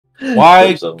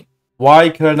Why? So. Why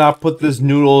could I not put this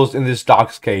noodles in this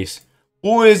docs case?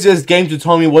 Who is this game to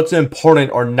tell me what's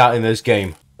important or not in this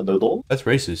game? A noodle? That's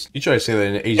racist. You tried to say that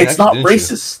in an Asian It's accent, not didn't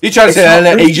racist. you? You tried to say that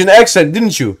in an Asian accent,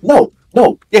 didn't you? No.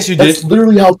 Yes, you That's did.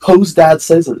 literally how Poe's dad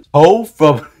says it. Poe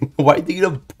from... Why do you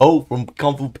know Poe from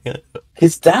Kung Fu Panda?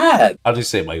 His dad. How'd you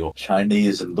say it, Michael?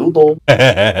 Chinese noodle.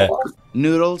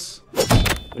 Noodles?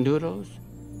 Noodles?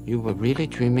 You were really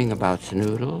dreaming about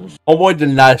noodles? Homeboy did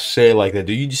not say it like that,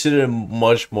 dude. You just said it in a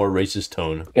much more racist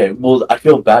tone. Okay, well, I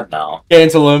feel bad now.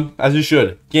 Cancel him, as you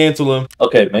should. Cancel him.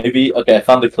 Okay, maybe. Okay, I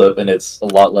found the clip and it's a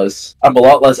lot less. I'm a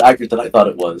lot less accurate than I thought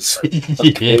it was.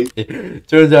 Okay.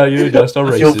 Turns out you're just a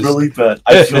racist. I feel really bad.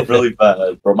 I feel really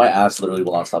bad. Bro, my ass literally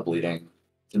will not stop bleeding.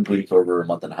 It's been bleeding for over a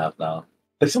month and a half now.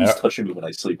 Like someone's touching me when I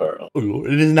sleep, bro.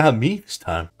 It is not me this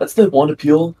time. That's the one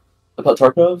appeal about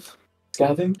Tarkov.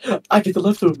 Scavenging. I get the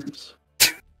leftovers.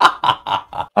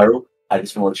 Pyro, I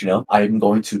just want to let you know, I am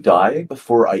going to die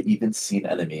before I even see an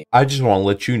enemy. I just want to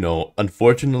let you know,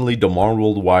 unfortunately, Damar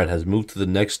Worldwide has moved to the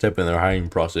next step in their hiring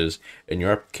process, and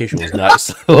your application was not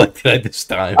selected at this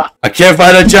time. I can't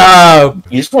find a job!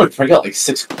 You just want to crank out like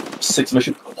six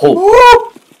missions.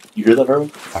 Oh, you hear that, bro?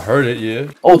 I heard it,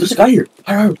 yeah. Oh, there's a guy here.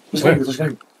 Pyro, there's a guy here. There's a guy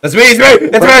here. That's me, it's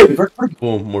right!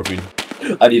 Boom, morphine.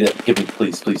 I need it. Give me,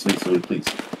 please.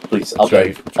 I'll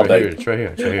beg. It's right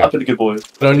here. I'm gonna good boy.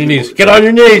 Get on your knees. Get on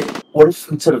your knees! What if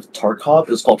instead of Tarkov, it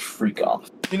was called Freak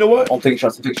Off? You know what? I'm taking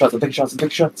shots.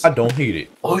 I don't hate it.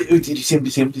 Oh, wait, did you see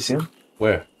him?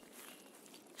 Where?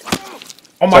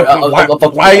 Oh my Sorry,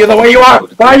 god, why are you the way you are?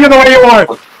 Why are you the way you are?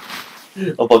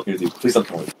 I'm fucking with you. Please don't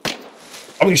kill me.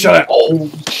 I'm getting shot at. Oh,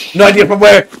 No idea from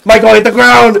where. Michael, hit the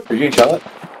ground! are you getting shot at?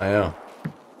 I am.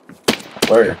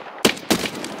 Where?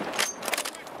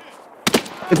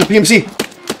 Hit the PMC.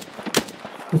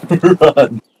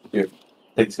 Run. Here,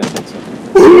 take this gun.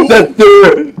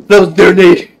 That was their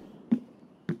name.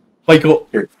 Michael,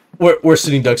 Here. we're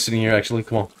sitting ducks sitting here actually.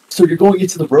 Come on. So you're going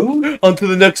into the road? Onto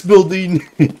the next building.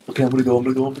 Okay, I'm gonna go.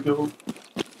 No,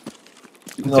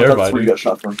 Terrified, that's where you dude. got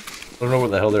shot from. I don't know where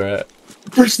the hell they're at.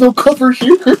 There's no cover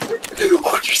here.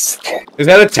 Oh, you're sick. Is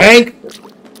that a tank?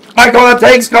 Michael, a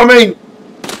tank's coming!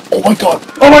 Oh my god.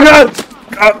 Oh my god!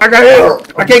 I got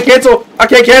hit! I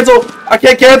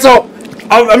can't cancel!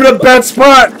 I'm in a bad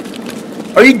spot!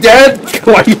 Are you dead?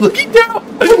 Why are you looking down?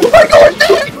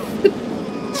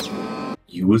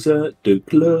 You was at the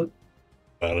club.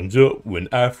 Bottoms up when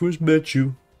I first met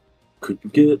you.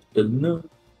 Couldn't get enough.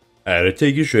 I had to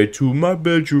take you straight to my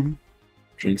bedroom.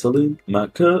 Drinks all in my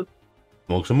cup.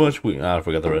 Smoke so much, I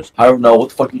forgot the rest. I don't know. What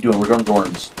the fuck are you doing? We're going to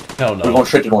dorms. Hell no. We're going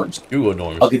straight to dorms. You go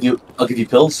dorms. I'll give you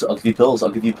pills. I'll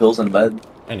give you pills in bed.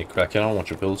 I need crack. I don't want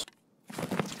your pills.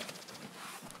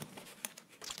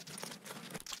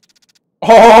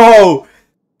 Oh!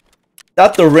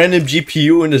 Not the random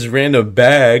GPU in this random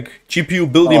bag. GPU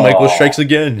building, Michael strikes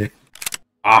again.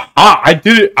 Aha! I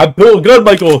did it! I built a gun,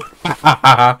 Michael!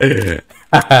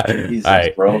 Jesus,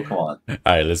 Alright. bro, come on.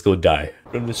 Alright, let's go die.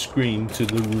 From the screen to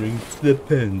the ring to the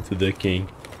pen to the king.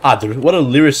 Ah, what a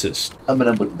lyricist.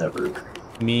 Eminem would never.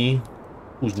 Me,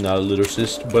 who's not a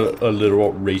lyricist, but a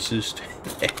literal racist.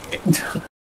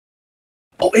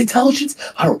 Oh, intelligence!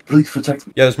 I don't really protect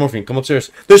me. Yeah, there's morphine. Come upstairs.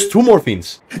 There's 2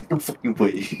 morphines. No fucking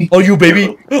way. Oh, you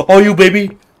baby. Oh, you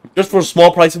baby. Just for a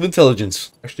small price of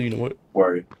intelligence. Actually, you know what?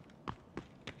 Worry.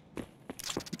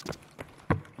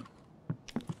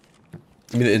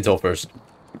 Give me the intel first.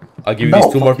 I'll give you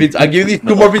these 2 morphines. I'll give you these 2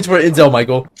 morphines for intel,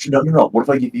 Michael. No. What if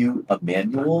I give you a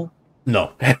manual?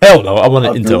 No. Hell no. I want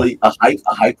an intel. Really, a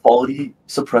high quality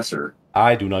suppressor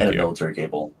I do not and a care. military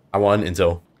cable. I want an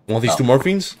intel. Want these No. 2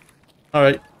 morphines?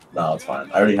 Alright. No, it's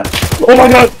fine. I already have. Oh my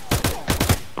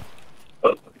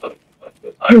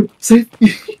god! Save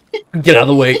me. Get out of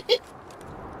the way.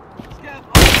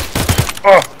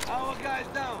 Oh. Our guy's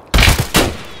down.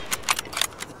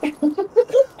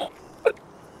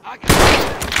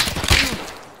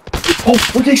 Oh,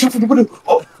 we're getting shot from the window.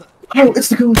 Oh, it's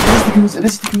the goons. It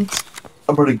is the goons.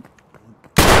 I'm running.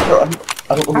 I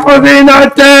don't know. How are they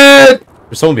not dead?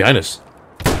 There's someone behind us.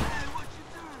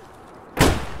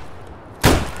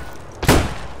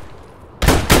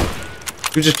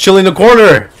 You're just chilling in the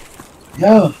corner.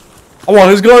 Yeah. I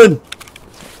want his gun.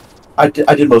 I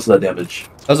did most of that damage.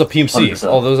 That was a PMC. 100%.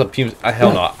 Oh, that was a PMC.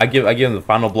 Hell no. I gave him the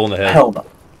final blow in the head. Hell no.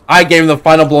 I gave him the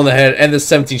final blow in the head and the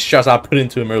 17 shots I put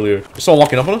into him earlier. There's someone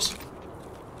walking up on us.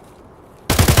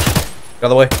 Get out of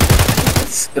the way.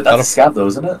 That's a scab though,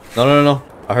 isn't it? No.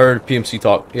 I heard PMC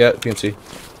talk. Yeah, PMC.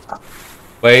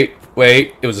 Wait.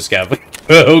 It was a scab.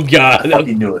 Oh god. I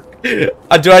fucking knew it.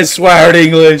 I swear I heard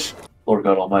English. Lord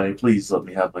God Almighty, please let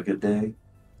me have a good day.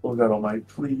 Lord God Almighty,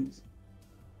 please.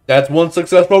 That's one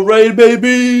successful raid,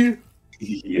 baby!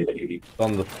 Yeah.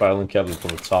 On the filing cabinet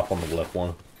from the top on the left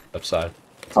one. Left side.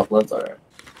 Top left, alright.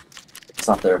 It's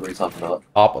not there, what are you talking about?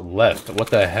 Top left. What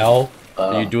the hell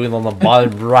are you doing on the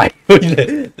bottom right?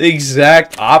 The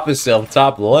exact opposite of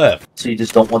top left. So you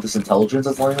just don't want this intelligence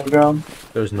that's lying on the ground?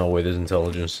 There's no way there's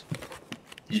intelligence.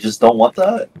 You just don't want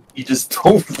that? You just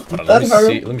don't want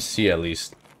that, Let me see at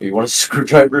least. You want a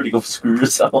screwdriver to go screw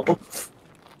yourself?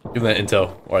 Give me that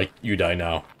intel, or you die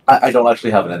now. I don't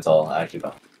actually have an intel, I actually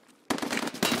don't.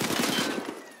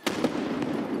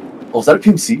 Oh, is that a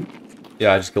PMC?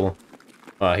 Yeah, I just killed him.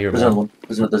 Here, There's another one.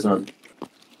 There's another.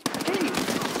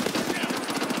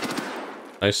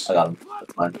 Nice. I got him.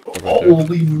 That's mine.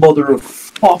 Holy mother of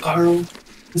fuck, Haro.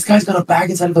 This guy's got a bag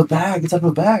inside of a bag. Inside of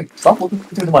a bag. Stop looking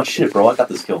into my shit, bro. I got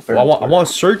this kill. Fair I want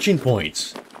searching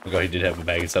points. Oh god, he did have a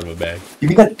bag inside of a bag. Give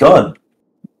me that gun.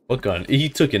 What gun? He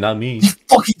took it, not me. He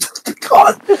fucking took the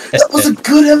gun. That was a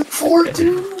good M4,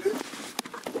 dude.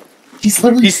 He's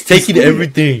taking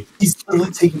everything. He's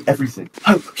literally taking everything.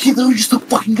 He literally just took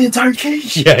fucking the entire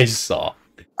case. Yeah, I saw.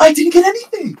 I didn't get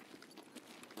anything.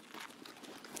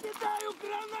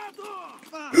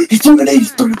 He threw a grenade. He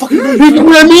threw a fucking grenade. He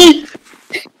threw at me.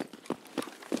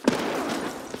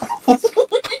 Oh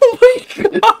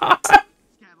my god.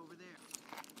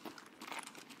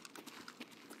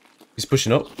 He's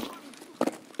pushing up.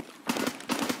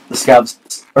 The scabs.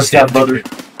 Our scab brother.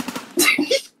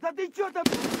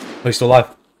 Oh, he's still alive.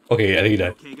 Okay, I think he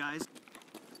died. Okay, guys.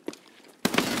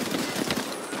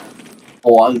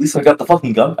 Oh, at least I got the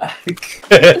fucking gun back.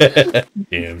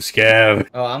 Damn, scab.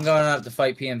 Oh, I'm going up to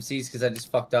fight PMCs because I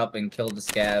just fucked up and killed the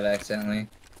scab accidentally.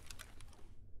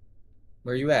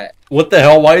 Where you at? What the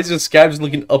hell? Why is the scabs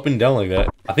looking up and down like that?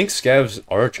 I think scabs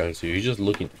are trying to. He's just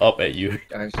looking up at you.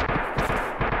 Guys.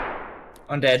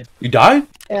 I'm dead. You died?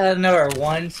 Yeah, no,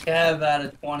 one scab out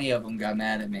of 20 of them got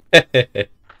mad at me.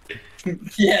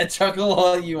 Yeah, chuckle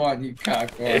all you want, you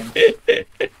cockworm.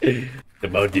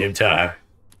 About damn time.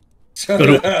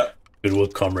 Shut up. Good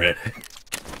work, comrade.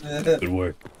 Good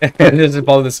work. This is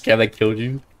probably the scab that killed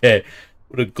you. Yeah.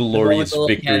 What a glorious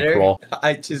victory crawl.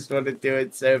 I just want to do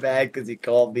it so bad because he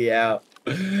called me out.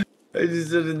 I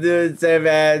just want to do it so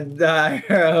bad.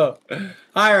 Hyro.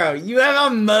 Hyro, you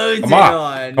have a Mosey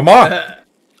on. Come on.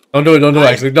 Don't do it,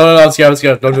 actually. No,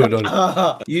 scab. Don't do it.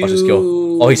 Watch this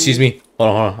go. Oh, he sees me.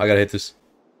 Hold on. I gotta hit this.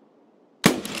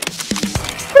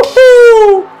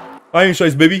 Woohoo! Iron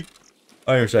sights, baby.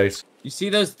 Iron sights. You see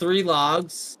those 3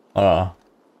 logs?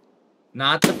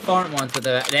 Not the front ones, but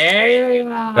the there you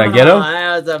go. Did I get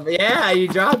him? Yeah, you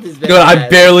dropped his. Good, I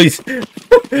barely.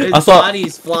 His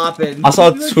body's flopping. I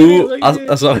saw 2.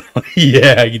 I saw.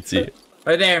 Yeah, I can see it.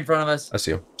 Right there in front of us. I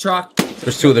see him. Truck.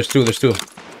 There's two.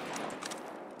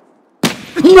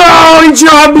 No, he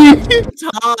dropped me.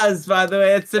 Taz, by the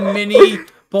way, it's a mini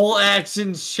bolt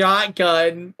action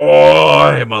shotgun. Oh,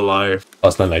 I hate my life. Oh,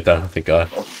 it's not like that. Thank God.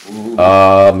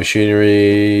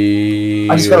 Machinery.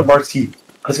 I just got a marquee.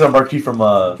 From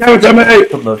Give it to me!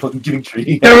 From the fucking giving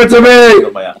tree. Give it to me!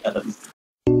 Oh my ass.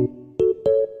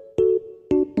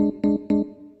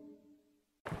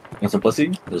 Want some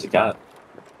pussy? There's a cat.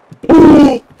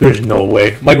 There's no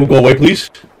way. Michael, go away, please.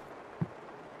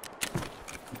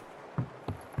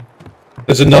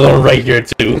 There's another one right here,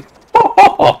 too.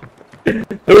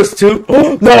 There was 2.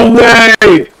 No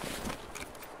way!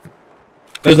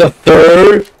 There's a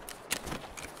 3rd.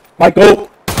 Michael!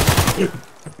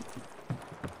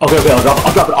 Okay,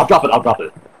 I'll drop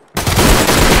it.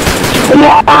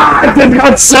 I did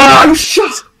not suck! You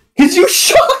shot! You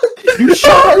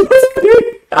shot!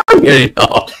 I'm getting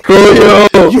off.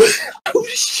 Who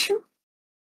shoot?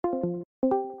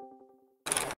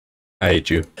 I hate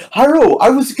you. Haro, I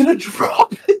was gonna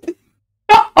drop it.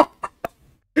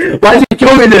 Why'd you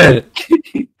kill me then?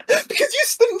 Because you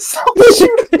didn't stop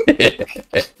shooting.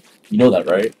 You know that,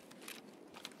 right?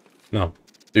 No.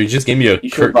 Dude, you just gave me a You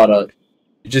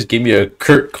just gave me a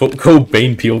Kurt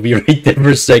Cobain POV right there for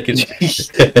a second. You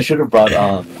should have brought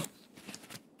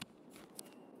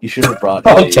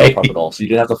okay. a so you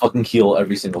didn't have to fucking heal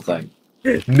every single thing.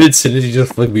 Mid-sentence, you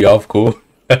just flicked me off, cool.